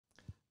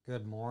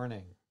Good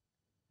morning.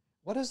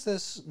 What is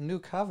this new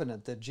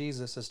covenant that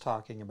Jesus is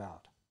talking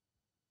about?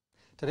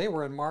 Today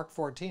we're in Mark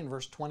 14,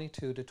 verse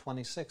 22 to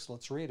 26.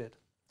 Let's read it.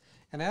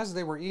 And as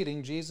they were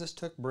eating, Jesus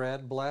took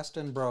bread, blessed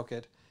and broke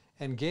it,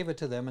 and gave it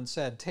to them and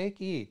said,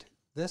 "Take, eat,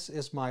 this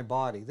is my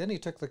body." Then he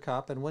took the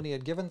cup, and when he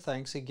had given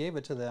thanks, he gave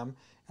it to them,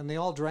 and they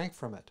all drank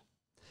from it.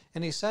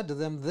 And he said to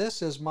them,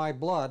 "This is my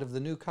blood of the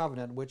new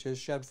covenant, which is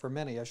shed for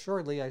many.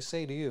 Assuredly I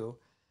say to you,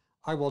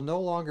 I will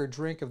no longer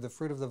drink of the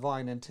fruit of the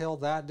vine until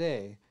that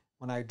day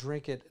when I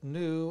drink it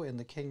new in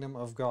the kingdom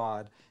of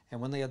God." And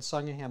when they had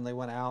sung a hymn, they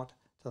went out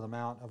to the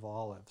Mount of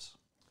Olives.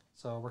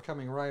 So we're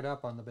coming right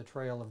up on the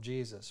betrayal of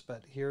Jesus.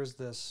 But here's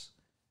this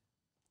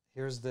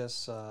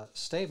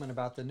statement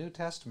about the New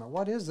Testament.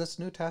 What is this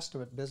New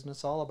Testament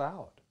business all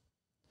about?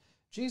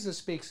 Jesus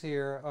speaks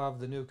here of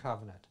the new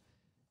covenant.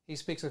 He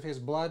speaks of his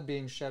blood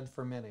being shed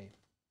for many.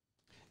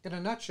 In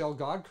a nutshell,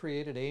 God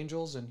created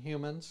angels and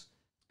humans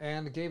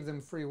and gave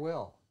them free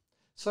will.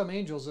 Some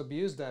angels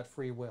abused that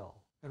free will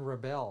and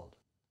rebelled.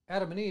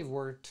 Adam and Eve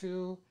were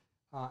two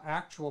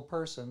actual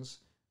persons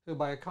who,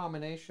 by a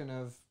combination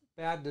of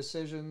bad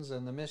decisions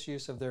and the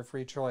misuse of their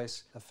free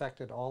choice,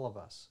 affected all of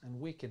us and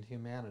weakened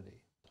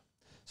humanity.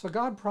 So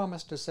God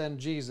promised to send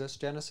Jesus,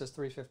 Genesis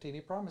 3:15,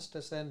 he promised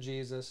to send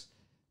Jesus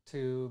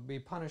to be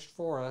punished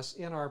for us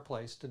in our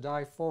place, to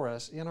die for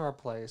us in our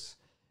place,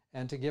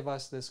 and to give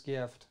us this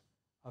gift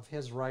of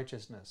his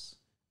righteousness.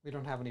 We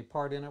don't have any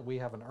part in it. We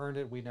haven't earned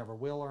it. We never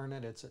will earn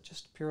it. It's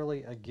just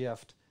purely a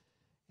gift.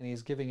 And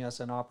he's giving us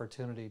an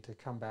opportunity to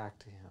come back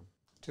to him.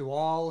 To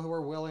all who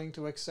are willing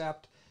to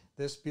accept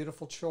this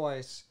beautiful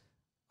choice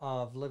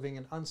of living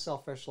an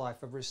unselfish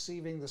life, of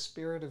receiving the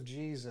Spirit of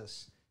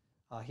Jesus,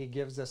 he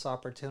gives this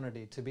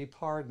opportunity to be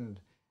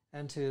pardoned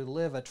and to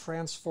live a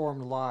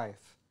transformed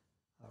life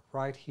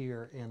right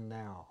here and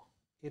now.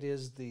 It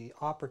is the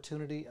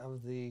opportunity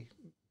of the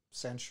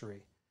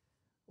century.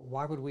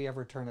 Why would we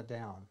ever turn it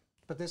down?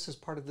 But this is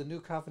part of the new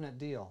covenant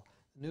deal,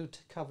 the new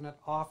covenant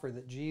offer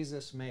that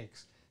Jesus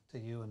makes to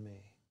you and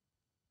me.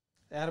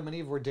 Adam and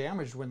Eve were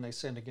damaged when they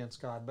sinned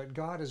against God, but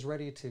God is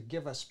ready to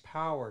give us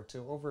power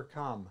to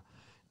overcome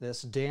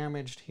this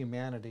damaged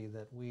humanity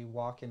that we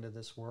walk into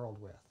this world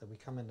with, that we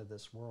come into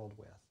this world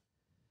with,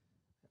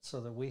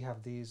 so that we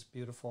have these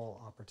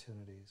beautiful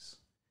opportunities.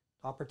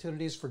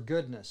 Opportunities for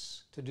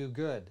goodness, to do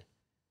good,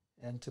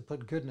 and to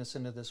put goodness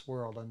into this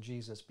world on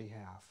Jesus'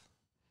 behalf.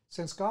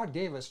 Since God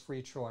gave us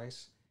free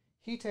choice,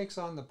 he takes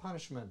on the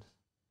punishment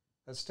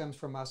that stems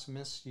from us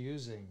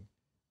misusing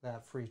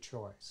that free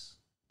choice.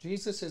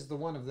 Jesus is the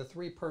one of the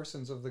three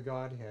persons of the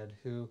Godhead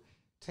who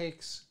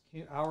takes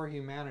our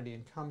humanity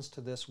and comes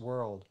to this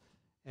world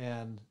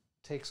and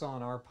takes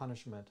on our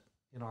punishment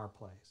in our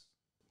place.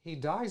 He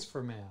dies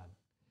for man,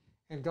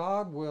 and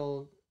God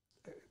will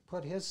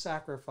put his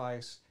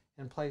sacrifice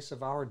in place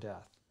of our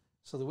death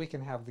so that we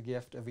can have the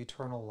gift of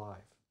eternal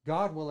life.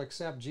 God will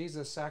accept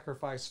Jesus'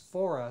 sacrifice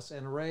for us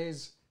and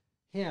raise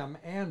him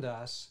and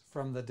us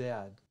from the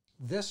dead.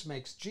 This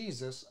makes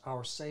Jesus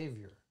our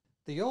Savior.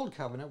 The old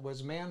covenant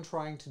was man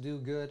trying to do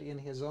good in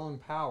his own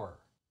power,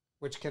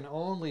 which can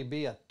only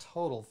be a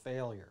total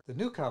failure. The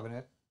new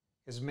covenant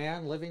is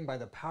man living by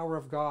the power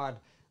of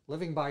God,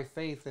 living by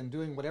faith and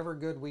doing whatever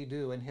good we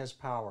do in his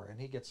power, and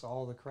he gets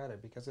all the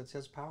credit because it's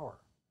his power.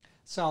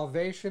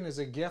 Salvation is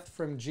a gift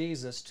from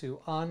Jesus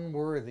to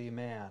unworthy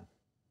man.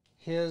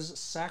 His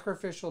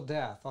sacrificial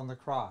death on the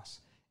cross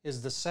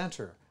is the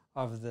center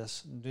of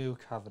this new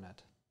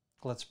covenant.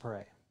 Let's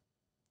pray.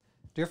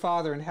 Dear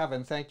Father in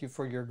heaven, thank you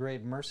for your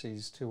great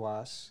mercies to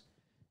us.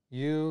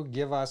 You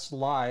give us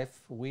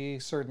life. We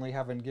certainly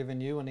haven't given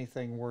you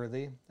anything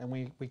worthy, and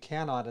we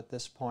cannot at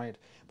this point.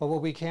 But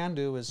what we can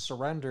do is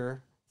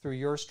surrender through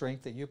your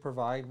strength that you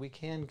provide. We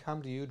can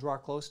come to you, draw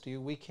close to you.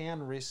 We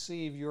can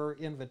receive your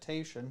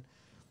invitation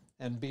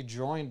and be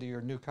joined to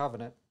your new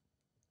covenant.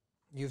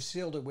 You've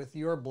sealed it with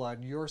your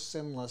blood, your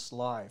sinless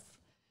life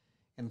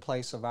in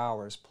place of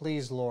ours.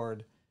 Please,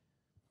 Lord,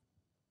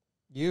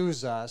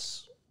 use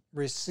us,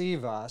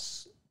 receive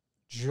us,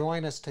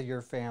 join us to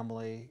your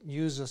family,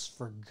 use us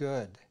for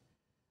good,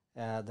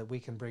 that we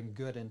can bring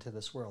good into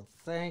this world.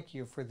 Thank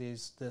you for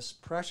this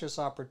precious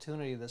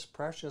opportunity, this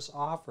precious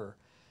offer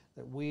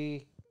that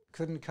we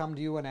couldn't come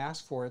to you and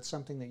ask for. It's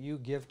something that you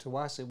give to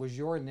us. It was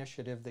your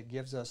initiative that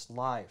gives us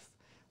life.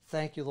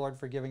 Thank you, Lord,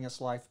 for giving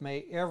us life.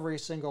 May every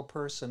single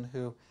person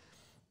who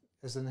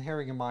is in the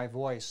hearing of my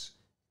voice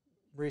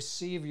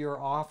receive your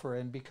offer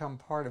and become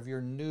part of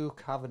your new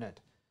covenant.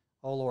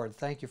 Oh, Lord,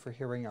 thank you for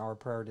hearing our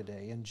prayer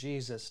today. In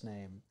Jesus'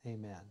 name,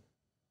 amen.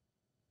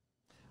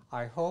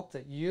 I hope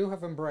that you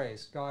have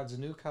embraced God's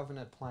new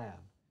covenant plan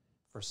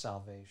for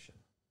salvation.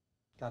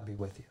 God be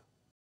with you.